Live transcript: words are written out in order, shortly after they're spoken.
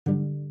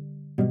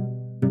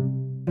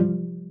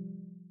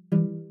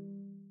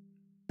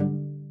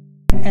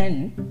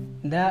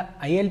The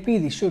ILP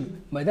is issued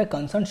by the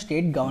concerned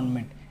state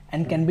government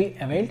and can be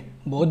availed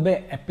both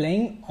by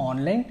applying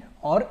online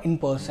or in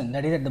person.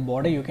 That is, at the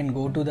border you can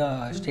go to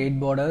the state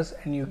borders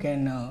and you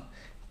can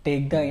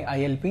take the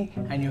ILP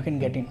and you can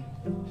get in.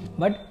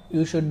 But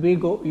you should be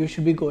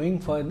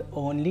going for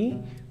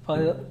only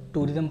for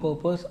tourism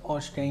purpose or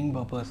staying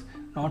purpose,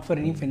 not for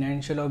any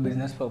financial or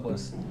business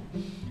purpose.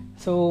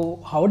 So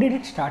how did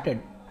it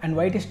started and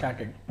why it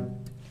started?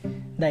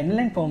 The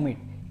Inland Permit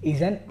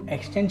is an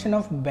extension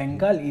of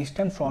Bengal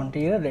Eastern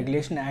Frontier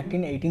Regulation Act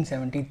in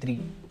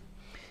 1873.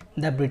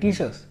 The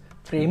Britishers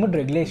framed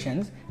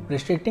regulations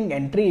restricting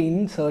entry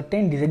in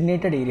certain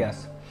designated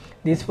areas.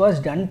 This was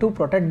done to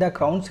protect the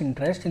Crown's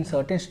interest in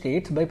certain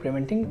states by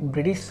preventing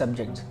British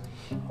subjects,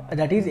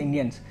 that is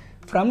Indians,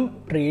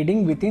 from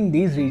trading within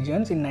these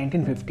regions in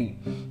 1950.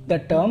 The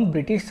term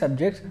British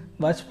subjects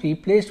was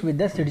replaced with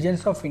the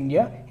citizens of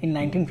India in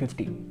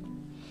 1950.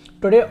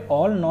 Today,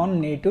 all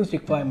non-natives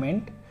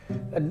required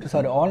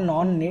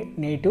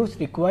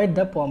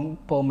the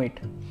permit.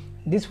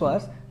 This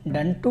was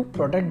done to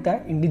protect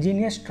the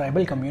indigenous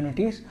tribal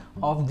communities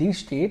of these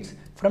states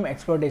from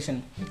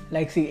exploitation.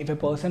 Like, see, if a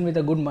person with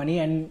a good money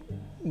and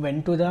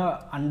went to the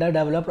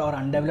underdeveloped or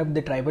undeveloped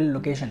the tribal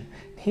location,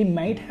 he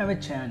might have a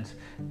chance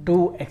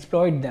to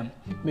exploit them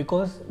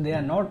because they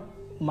are not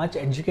much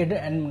educated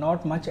and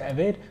not much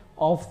aware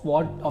of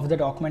the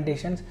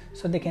documentations,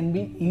 so they can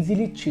be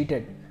easily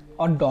cheated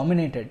or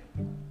dominated.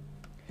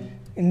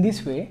 In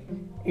this way,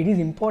 it is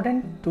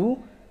important to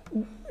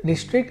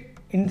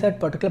restrict in that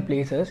particular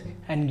places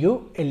and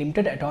give a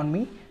limited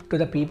autonomy to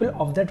the people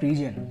of that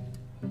region.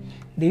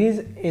 There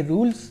is a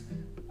rules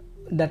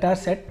that are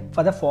set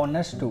for the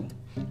foreigners too.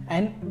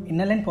 An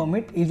inland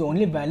permit is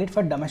only valid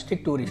for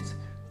domestic tourists.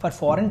 For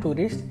foreign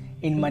tourists,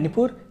 in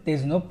Manipur there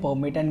is no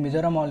permit, and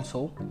Mizoram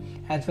also,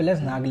 as well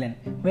as Nagaland.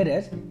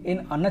 Whereas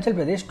in Arunachal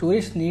Pradesh,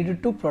 tourists need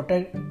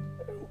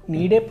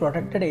a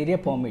protected area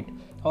permit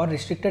or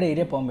restricted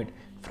area permit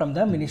from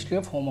the Ministry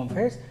of Home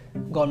Affairs,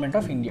 Government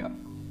of India.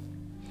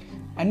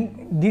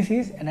 And this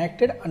is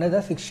enacted under the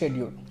 6th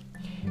schedule.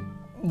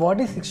 What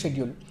is 6th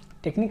schedule?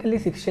 Technically,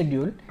 6th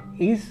schedule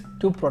is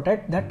to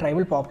protect the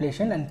tribal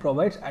population and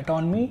provides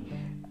autonomy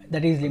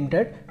that is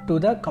limited to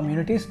the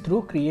communities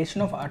through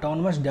creation of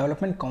autonomous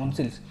development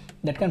councils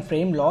that can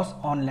frame laws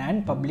on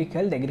land, public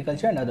health,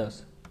 agriculture and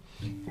others.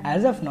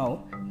 As of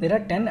now, there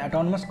are 10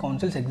 autonomous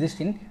councils exist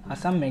in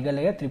Assam,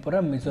 Meghalaya,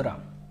 Tripura, Mizoram.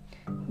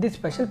 This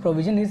special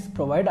provision is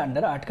provided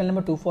under Article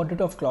number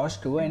 242 of Clause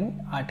 2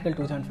 and Article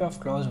 275 of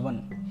Clause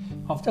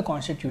 1 of the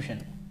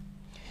Constitution.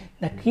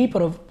 The key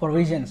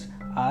provisions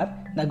are: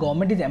 the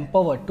government is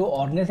empowered to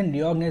organize and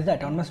reorganize the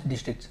autonomous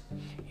districts.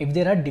 If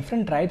there are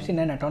different tribes in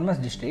an autonomous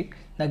district,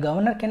 the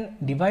governor can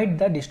divide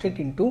the district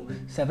into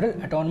several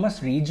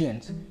autonomous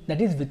regions,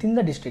 that is within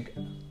the district.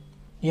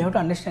 You have to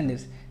understand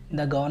this.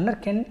 The governor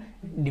can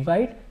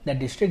divide the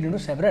district into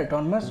several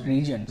autonomous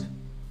regions.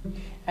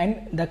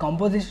 And the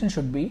composition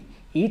should be: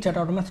 each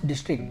autonomous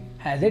district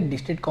has a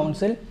district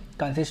council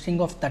consisting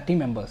of 30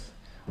 members,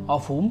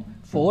 of whom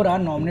 4 are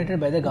nominated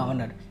by the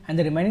governor and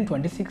the remaining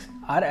 26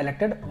 are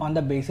elected on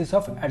the basis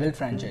of adult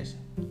franchise.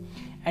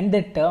 And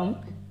their term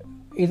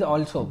is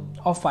also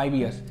of 5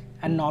 years,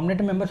 and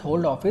nominated members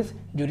hold office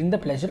during the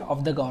pleasure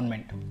of the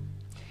government.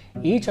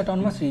 Each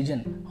autonomous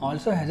region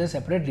also has a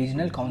separate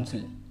regional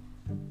council.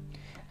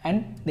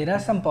 And there are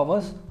some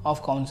powers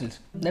of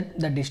councils, that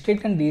the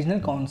district and regional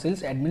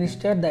councils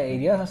administer the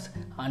areas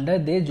under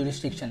their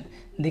jurisdiction.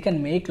 They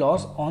can make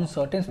laws on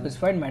certain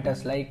specified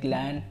matters like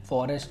land,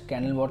 forest,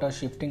 canal water,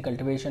 shifting,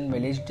 cultivation,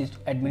 village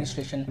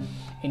administration,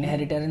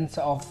 inheritance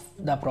of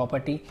the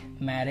property,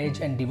 marriage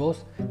and divorce,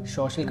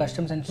 social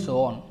customs and so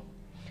on.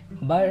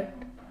 But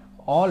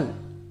all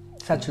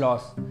such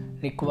laws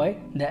require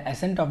the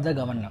assent of the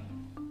governor.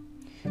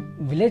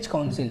 Village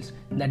councils,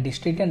 the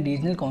district and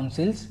regional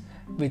councils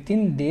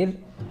within their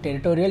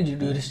territorial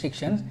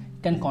jurisdictions,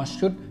 can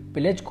constitute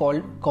village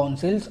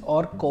councils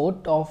or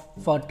court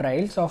for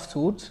trials of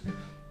suits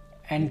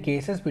and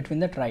cases between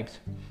the tribes.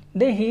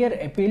 They hear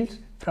appeals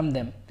from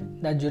them.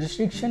 The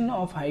jurisdiction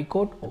of High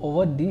Court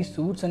over these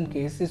suits and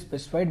cases is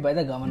specified by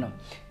the governor.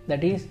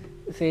 That is,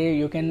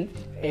 say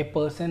a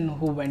person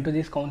who went to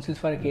these councils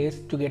for a case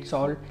to get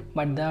solved,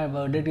 but the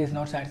verdict is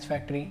not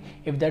satisfactory.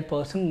 If that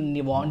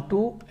person want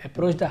to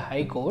approach the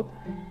High Court,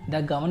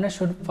 the governor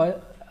should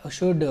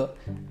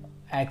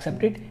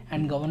accept it,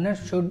 and governor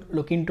should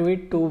look into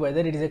it to whether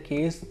it is a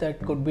case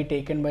that could be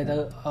taken by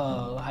the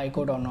High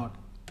Court or not.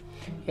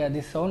 Yeah,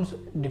 this sounds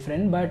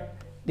different, but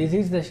this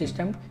is the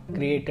system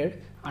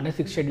created under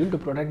 6th schedule to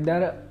protect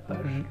the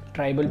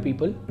tribal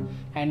people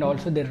and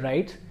also their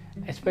rights,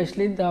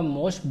 especially the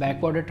most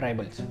backward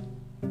tribals.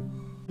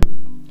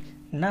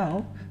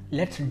 Now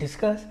let's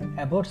discuss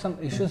about some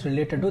issues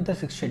related to the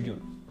 6th schedule.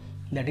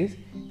 That is,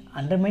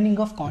 undermining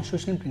of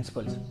constitutional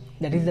principles.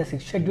 That is, the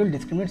sixth schedule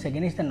discriminates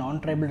against the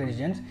non-tribal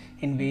residents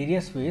in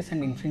various ways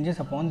and infringes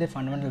upon their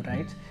fundamental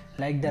rights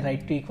like the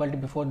right to equality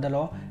before the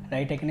law,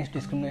 right against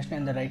discrimination,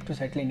 and the right to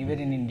settle anywhere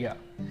in India.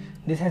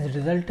 This has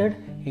resulted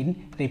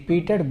in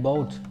repeated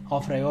bouts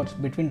of riots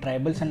between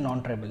tribals and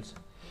non-tribals.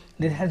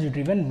 This has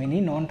driven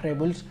many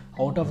non-tribals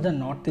out of the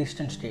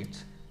northeastern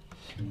states.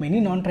 Many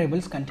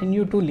non-tribals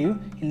continue to live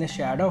in the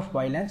shadow of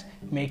violence,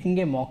 making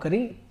a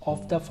mockery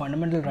of the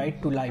fundamental right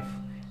to life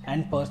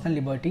and personal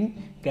liberty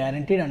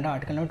guaranteed under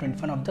Article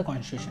 21 of the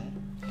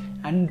Constitution.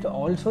 And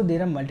also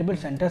there are multiple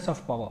centers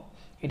of power.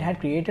 It had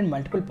created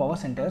multiple power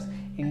centers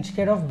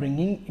instead of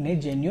bringing in a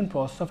genuine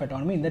process of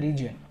autonomy in the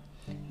region.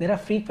 There are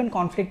frequent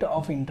conflict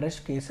of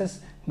interest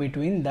cases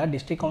between the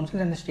district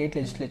councils and the state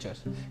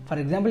legislatures. For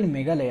example, in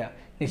Meghalaya,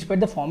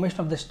 despite the formation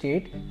of the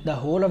state, the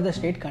whole of the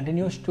state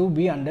continues to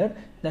be under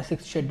the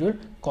 6th schedule,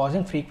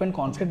 causing frequent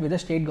conflict with the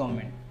state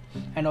government.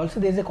 And also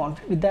there is a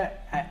conflict with the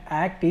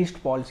Act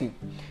East policy,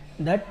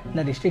 that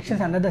the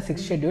restrictions under the 6th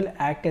schedule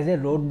act as a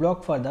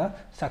roadblock for the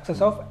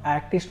success of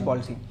Act East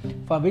policy,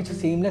 for which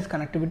seamless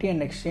connectivity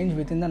and exchange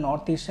within the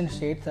northeastern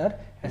states are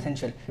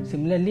essential.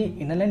 Similarly,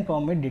 inner-line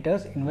permit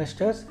deters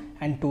investors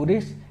and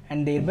tourists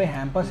and thereby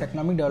hampers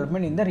economic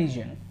development in the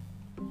region.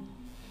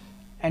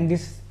 And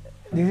this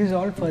is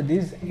all. For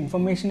this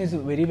information is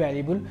very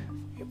valuable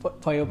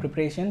for your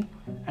preparation,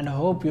 and I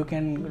hope you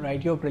can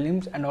write your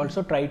prelims and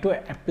also try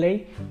to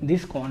apply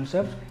these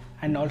concepts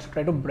and also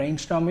try to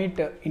brainstorm it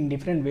in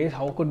different ways.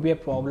 How could be a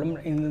problem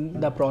in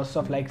the process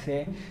of, like,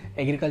 say,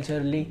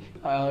 agriculturally,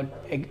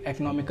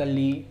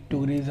 economically,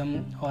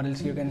 tourism, or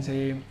else you can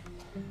say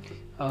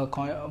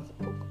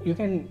you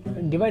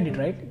can divide it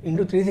right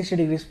into 360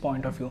 degrees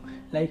point of view.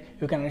 Like,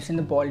 you can understand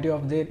the polity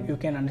of there, you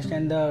can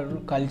understand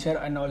the culture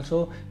and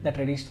also the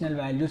traditional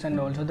values, and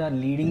also the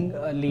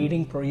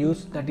leading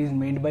produce that is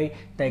made by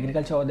the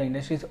agriculture or the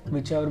industries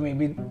whichever may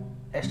be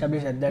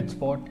established at that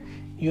spot.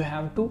 You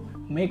have to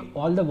make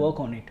all the work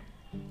on it.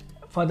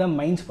 For the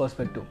mains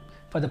perspective,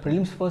 for the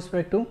prelims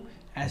perspective,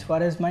 as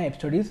far as my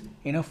episode is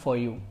enough for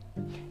you.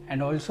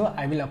 And also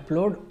I will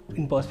upload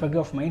in perspective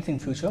of mains in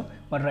future,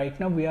 but right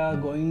now we are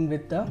going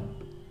with the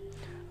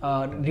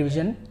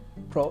revision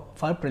for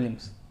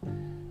prelims.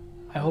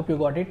 I hope you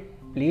got it.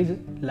 Please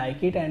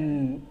like it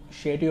and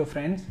share to your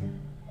friends.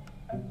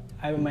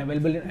 I am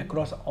available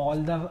across all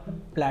the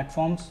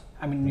platforms,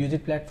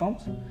 music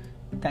platforms.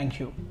 Thank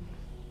you.